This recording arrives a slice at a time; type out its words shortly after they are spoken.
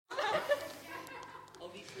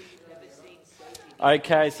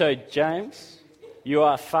Okay, so James, you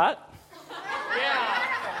are fat.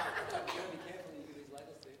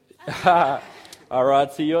 Yeah. All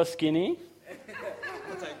right, so you're skinny.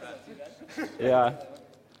 I'll take that. Yeah.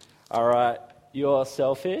 All right, you're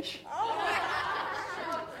selfish.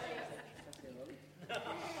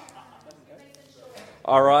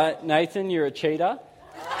 All right, Nathan, you're a cheater.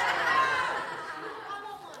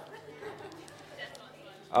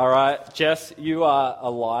 All right, Jess, you are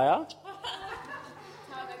a liar.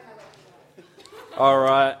 All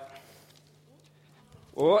right.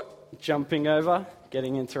 Oh, jumping over,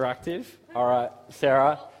 getting interactive. All right,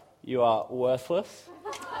 Sarah, you are worthless.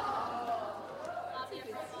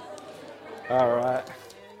 All right.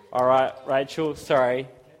 All right, Rachel, sorry,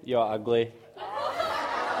 you're ugly.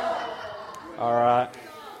 All right.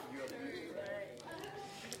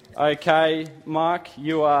 Okay, Mark,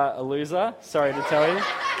 you are a loser. Sorry to tell you.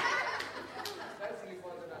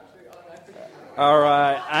 All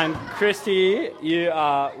right, and Christy, you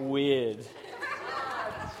are weird.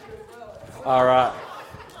 All right.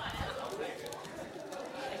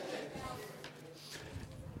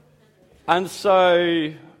 And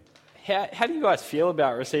so, how do you guys feel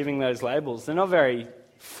about receiving those labels? They're not very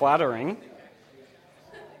flattering.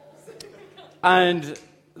 And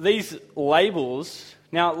these labels,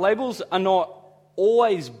 now labels are not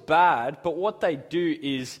always bad, but what they do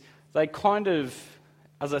is they kind of,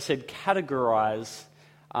 as I said, categorize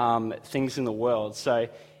things in the world. So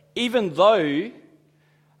even though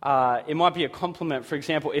it might be a compliment, for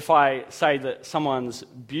example, if I say that someone's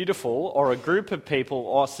beautiful, or a group of people,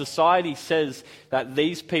 or society says that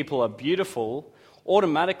these people are beautiful,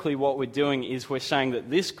 automatically what we're doing is we're saying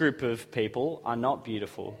that this group of people are not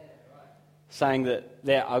beautiful. Saying that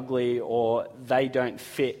they're ugly or they don't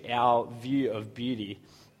fit our view of beauty.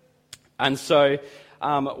 And so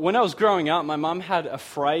when I was growing up, my mum had a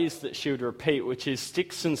phrase that she would repeat, which is,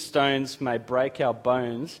 "Sticks and stones may break our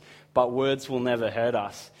bones, but words will never hurt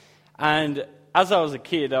us." And as I was a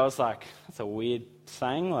kid, I was like, that's a weird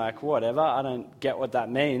saying, like, whatever, I don't get what that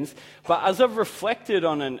means. But as I've reflected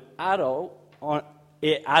on it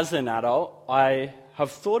as an adult, I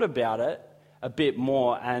have thought about it a bit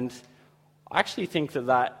more, and I actually think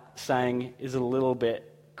that saying is a little bit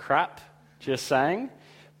crap, just saying,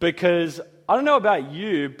 because I don't know about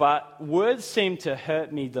you, but words seem to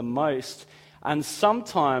hurt me the most, and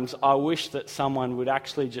sometimes I wish that someone would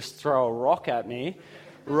actually just throw a rock at me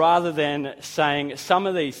rather than saying some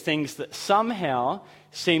of these things that somehow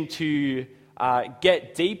seem to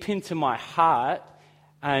get deep into my heart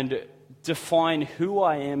and define who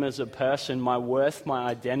I am as a person, my worth, my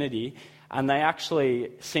identity, and they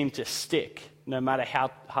actually seem to stick no matter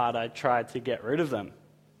how hard I try to get rid of them.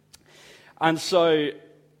 And so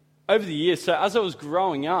over the years, so as I was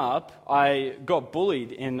growing up, I got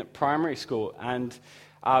bullied in primary school, and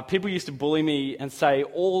people used to bully me and say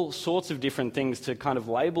all sorts of different things to kind of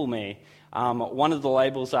label me. One of the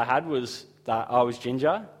labels I had was that I was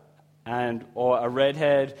ginger, or a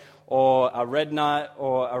redhead, or a red nut,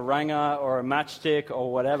 or a ranger, or a matchstick,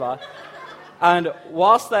 or whatever. And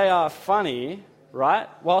whilst they are funny, right?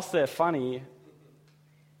 Whilst they're funny,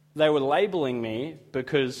 they were labeling me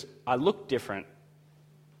because I looked different,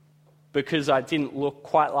 because I didn't look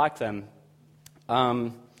quite like them.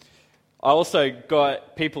 I also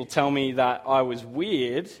got people tell me that I was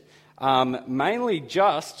weird, mainly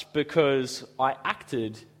just because I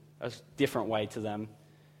acted a different way to them.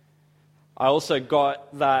 I also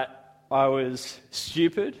got that I was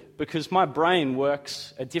stupid because my brain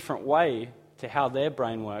works a different way to how their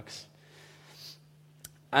brain works.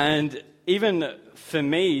 And even for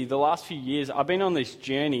me, the last few years, I've been on this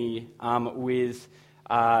journey with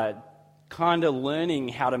kind of learning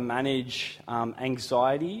how to manage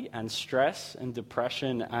anxiety and stress and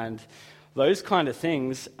depression and those kind of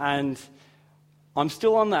things. And I'm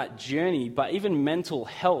still on that journey, but even mental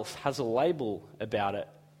health has a label about it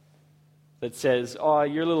that says, oh,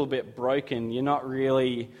 you're a little bit broken, you're not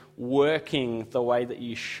really working the way that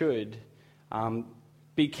you should.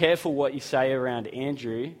 Be careful what you say around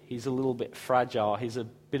Andrew. He's a little bit fragile. He's a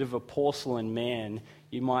bit of a porcelain man.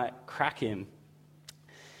 You might crack him.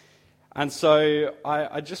 And so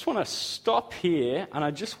I just want to stop here, and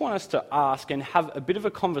I just want us to ask and have a bit of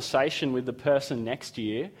a conversation with the person next to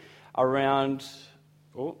you around,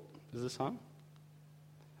 is this on?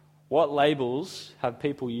 What labels have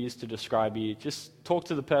people used to describe you? Just talk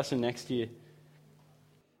to the person next to you.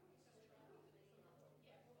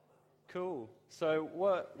 Cool. So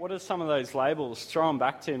what are some of those labels? Throw them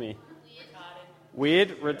back to me.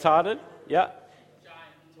 Weird, retarded, yeah.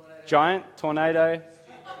 Giant, tornado,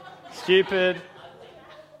 stupid,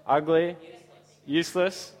 ugly,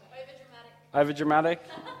 useless, Over dramatic?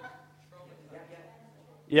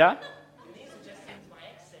 Yeah?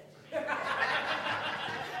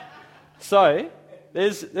 So,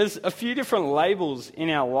 there's a few different labels in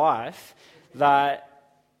our life that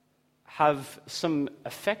have some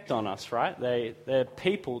effect on us, right? They're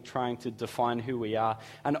people trying to define who we are.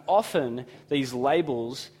 And often, these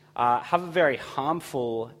labels have a very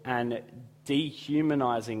harmful and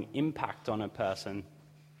dehumanizing impact on a person.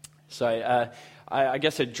 So, I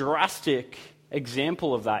guess a drastic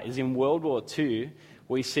example of that is in World War II,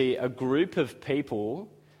 we see a group of people,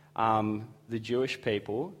 the Jewish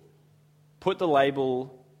people, put the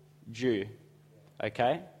label Jew,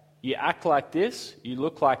 okay? You act like this, you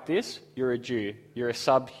look like this, you're a Jew, you're a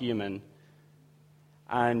subhuman.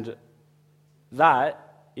 And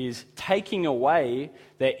that is taking away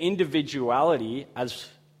their individuality as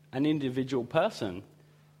an individual person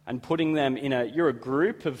and putting them in you're a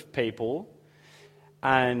group of people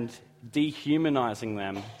and dehumanizing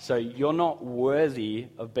them. So you're not worthy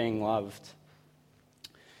of being loved.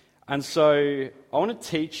 And so I want to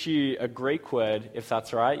teach you a Greek word, if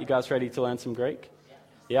that's right. You guys ready to learn some Greek?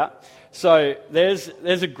 Yeah. So there's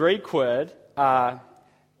a Greek word,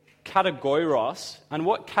 kategoros, and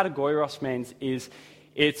what kategoros means is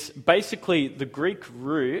it's basically the Greek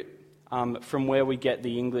root from where we get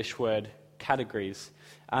the English word categories.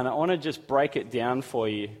 And I want to just break it down for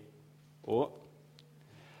you. Oh.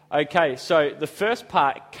 Okay, so the first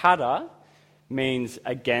part, kata, means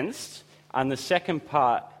against, and the second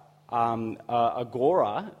part,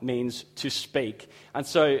 agora, means to speak. And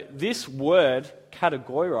so this word,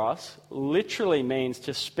 kategoros, literally means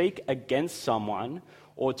to speak against someone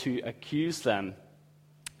or to accuse them.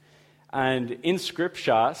 And in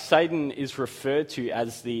Scripture, Satan is referred to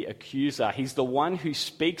as the accuser. He's the one who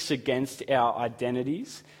speaks against our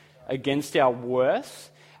identities, against our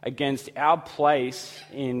worth, against our place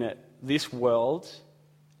in this world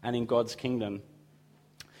and in God's kingdom.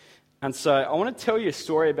 And so I want to tell you a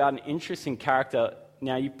story about an interesting character.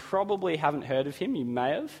 Now, you probably haven't heard of him, you may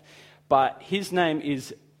have, but his name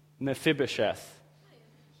is Mephibosheth.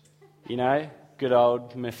 You know, good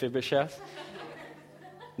old Mephibosheth.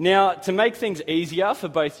 Now, to make things easier for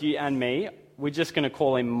both you and me, we're just going to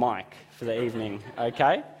call him Mike for the evening,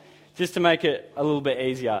 okay? Just to make it a little bit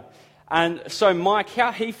easier. And so Mike,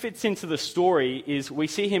 how he fits into the story is we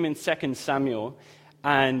see him in 2 Samuel,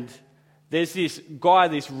 and there's this guy,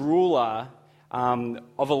 this ruler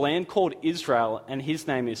of a land called Israel, and his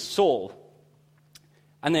name is Saul.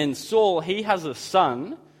 And then Saul, he has a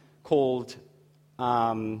son called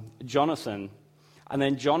Jonathan. And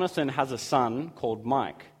then Jonathan has a son called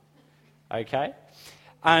Mike. Okay?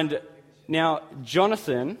 And now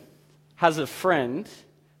Jonathan has a friend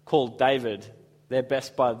called David. They're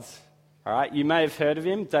best buds. All right? You may have heard of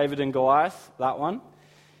him, David and Goliath, that one.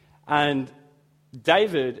 And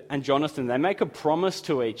David and Jonathan, they make a promise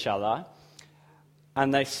to each other,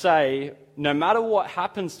 and they say, no matter what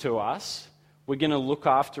happens to us, we're going to look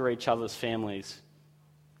after each other's families.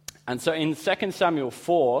 And so in 2 Samuel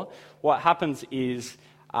 4, what happens is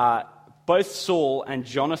both Saul and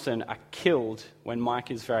Jonathan are killed when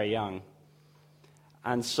Mike is very young.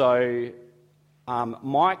 And so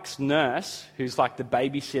Mike's nurse, who's like the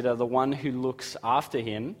babysitter, the one who looks after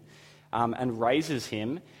him and raises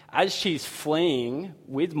him, as she's fleeing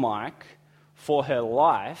with Mike for her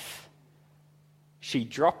life, she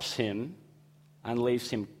drops him and leaves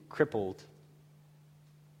him crippled.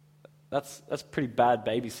 That's pretty bad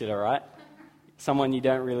babysitter, right? Someone you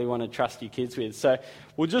don't really want to trust your kids with. So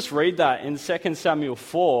we'll just read that. In 2 Samuel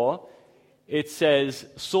 4, it says,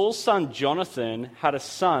 Saul's son Jonathan had a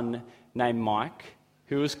son named Mike,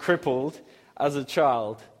 who was crippled as a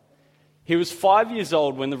child. He was 5 years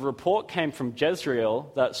old when the report came from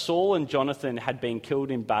Jezreel that Saul and Jonathan had been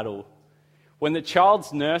killed in battle. When the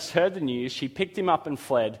child's nurse heard the news, she picked him up and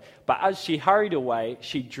fled. But as she hurried away,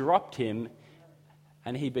 she dropped him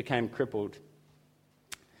and he became crippled.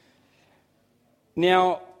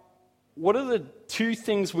 Now, what are the two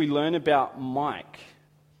things we learn about Mike?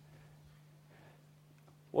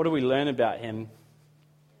 What do we learn about him?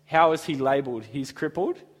 How is he labeled? He's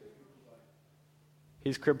crippled.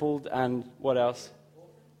 He's crippled, and what else?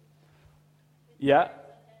 Yeah.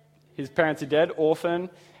 His parents are dead, orphan,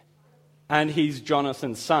 and he's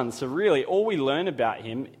Jonathan's son. So really, all we learn about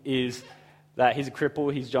him is that he's a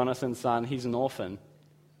cripple, he's Jonathan's son, he's an orphan.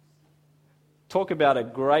 Talk about a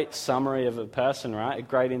great summary of a person, right? A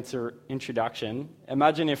great introduction.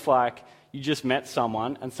 Imagine if, you just met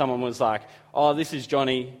someone and someone was like, oh, this is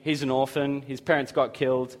Johnny, he's an orphan, his parents got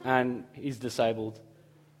killed, and he's disabled.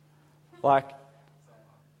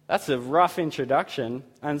 That's a rough introduction.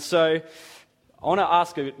 And so I want to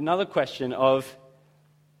ask another question of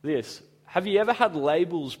this. Have you ever had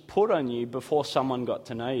labels put on you before someone got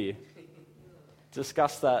to know you?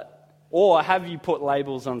 Discuss that. Or have you put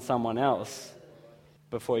labels on someone else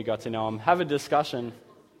before you got to know them? Have a discussion.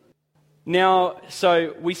 Now,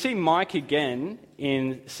 so we see Mike again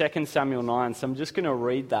in 2 Samuel 9, so I'm just going to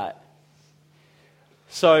read that.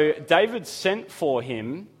 So David sent for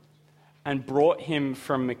him and brought him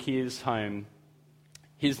from Machir's home.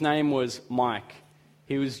 His name was Mike.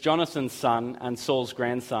 He was Jonathan's son and Saul's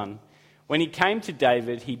grandson. When he came to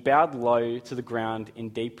David, he bowed low to the ground in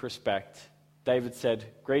deep respect. David said,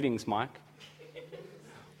 "Greetings, Mike."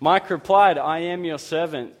 Mike replied, "I am your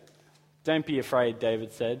servant." "Don't be afraid,"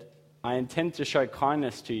 David said. "I intend to show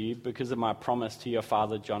kindness to you because of my promise to your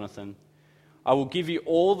father Jonathan. I will give you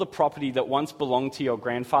all the property that once belonged to your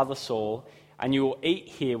grandfather Saul, and you will eat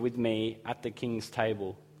here with me at the king's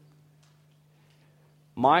table."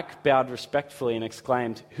 Mike bowed respectfully and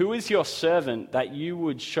exclaimed, "Who is your servant that you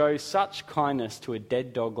would show such kindness to a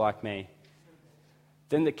dead dog like me?"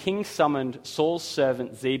 Then the king summoned Saul's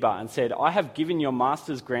servant Ziba and said, "I have given your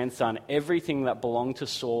master's grandson everything that belonged to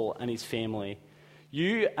Saul and his family.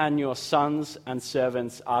 You and your sons and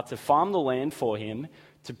servants are to farm the land for him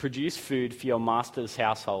to produce food for your master's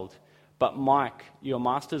household. But Mike, your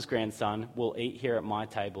master's grandson, will eat here at my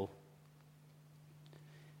table."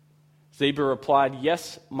 Ziba replied,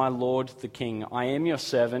 "Yes, my lord the king, I am your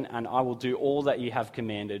servant, and I will do all that you have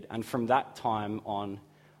commanded." And from that time on,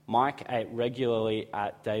 Mike ate regularly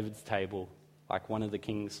at David's table, like one of the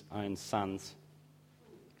king's own sons.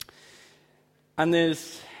 And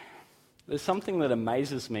there's something that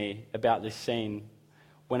amazes me about this scene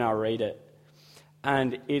when I read it.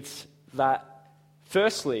 And it's that,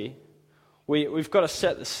 firstly, we've got to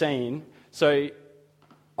set the scene. So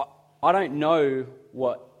I don't know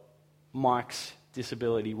what Mike's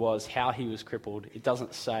disability was, how he was crippled. It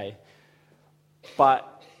doesn't say.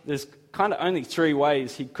 But there's kind of only three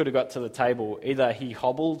ways he could have got to the table. Either he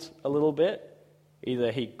hobbled a little bit,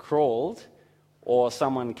 either he crawled, or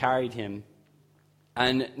someone carried him.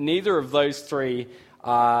 And neither of those three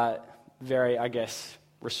are very, I guess,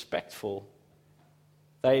 respectful.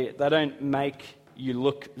 They don't make you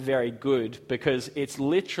look very good because it's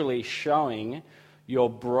literally showing your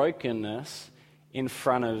brokenness in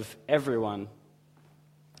front of everyone.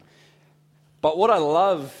 But what I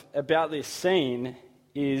love about this scene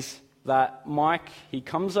is that Mike, he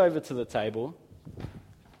comes over to the table,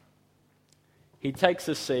 he takes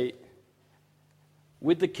a seat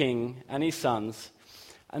with the king and his sons,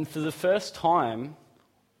 and for the first time,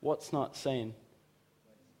 what's not seen?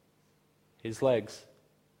 His legs,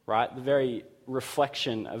 right? The very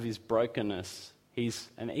reflection of his brokenness. He's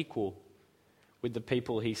an equal with the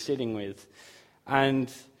people he's sitting with.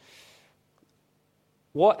 And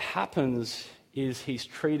what happens is he's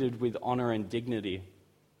treated with honor and dignity.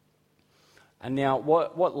 And now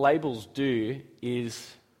what labels do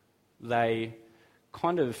is they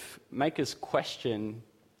kind of make us question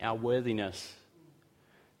our worthiness.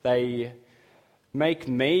 They make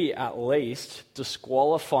me, at least,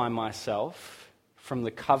 disqualify myself from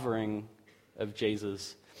the covering of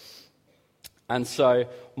Jesus. And so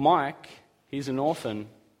Mike, he's an orphan,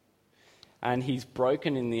 and he's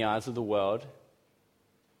broken in the eyes of the world,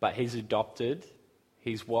 but he's adopted,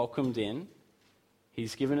 he's welcomed in,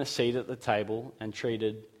 he's given a seat at the table and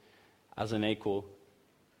treated as an equal.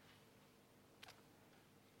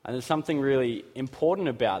 And there's something really important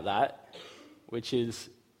about that, which is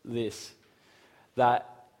this,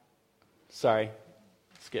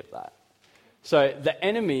 skip that. So the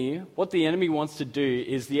enemy, what the enemy wants to do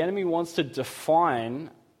is the enemy wants to define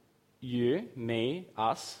you, me,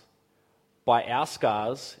 us, by our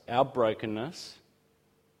scars, our brokenness.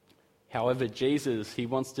 However, Jesus, he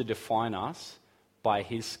wants to define us by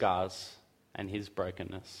his scars and his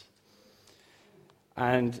brokenness.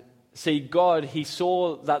 And see, God, he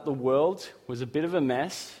saw that the world was a bit of a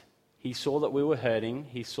mess. He saw that we were hurting.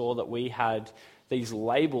 He saw that we had these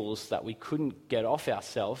labels that we couldn't get off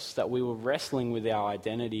ourselves, that we were wrestling with our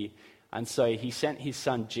identity. And so he sent his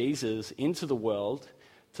son Jesus into the world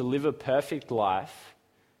to live a perfect life,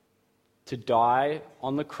 to die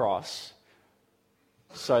on the cross,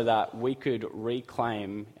 so that we could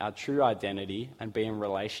reclaim our true identity and be in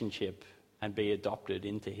relationship and be adopted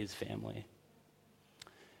into his family.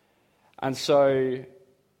 And so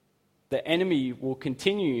the enemy will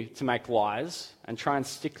continue to make lies and try and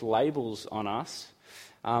stick labels on us.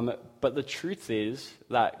 But the truth is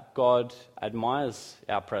that God admires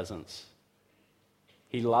our presence.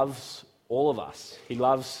 He loves all of us. He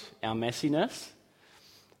loves our messiness.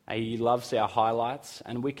 He loves our highlights.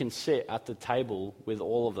 And we can sit at the table with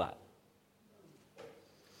all of that.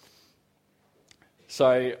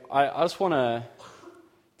 So I just want to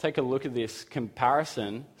take a look at this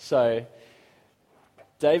comparison. So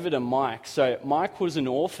David and Mike. So Mike was an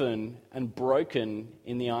orphan and broken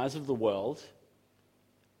in the eyes of the world.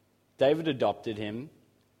 David adopted him.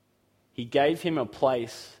 He gave him a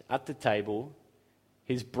place at the table.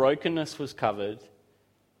 His brokenness was covered.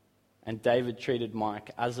 And David treated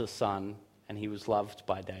Mike as a son, and he was loved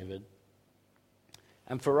by David.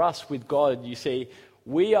 And for us, with God, you see,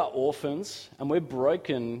 we are orphans, and we're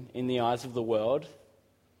broken in the eyes of the world.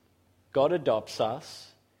 God adopts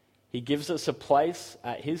us. He gives us a place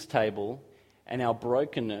at his table, and our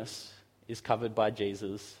brokenness is covered by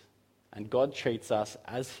Jesus. And God treats us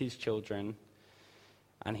as his children,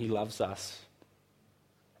 and he loves us.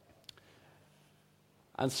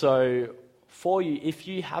 And so, for you, if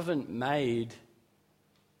you haven't made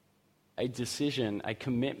a decision, a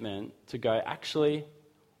commitment to go, actually,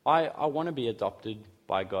 I want to be adopted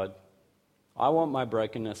by God. I want my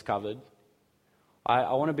brokenness covered.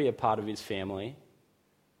 I want to be a part of his family.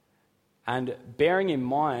 And bearing in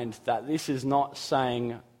mind that this is not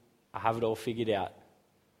saying, I have it all figured out.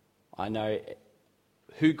 I know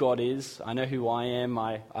who God is. I know who I am.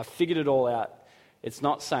 I've figured it all out. It's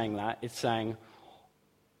not saying that. It's saying,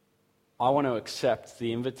 I want to accept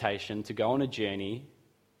the invitation to go on a journey,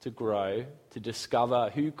 to grow, to discover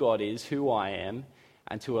who God is, who I am,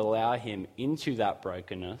 and to allow him into that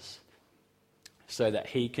brokenness so that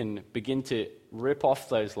he can begin to rip off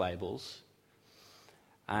those labels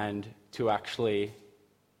and to actually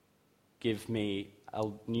give me a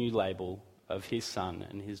new label of his son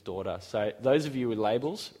and his daughter. So those of you with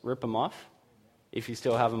labels, rip them off. If you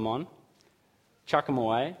still have them on, chuck them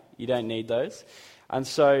away. You don't need those. And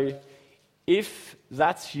so if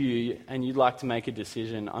that's you and you'd like to make a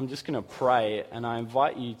decision, I'm just going to pray, and I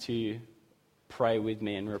invite you to pray with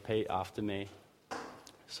me and repeat after me.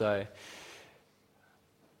 So,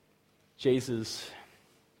 Jesus,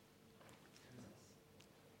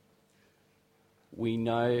 we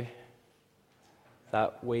know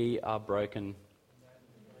that we are broken.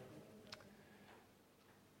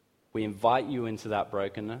 We invite you into that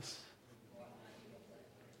brokenness.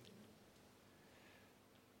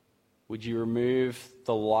 Would you remove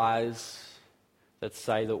the lies that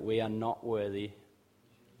say that we are not worthy?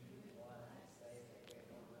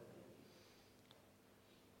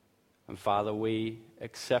 And Father, we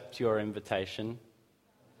accept your invitation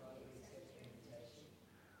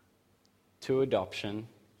to adoption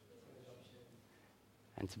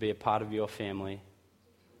and to be a part of your family.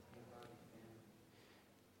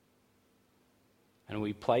 And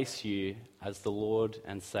we place you as the Lord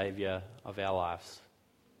and Saviour of our lives.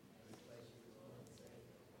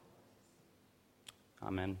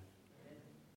 Amen.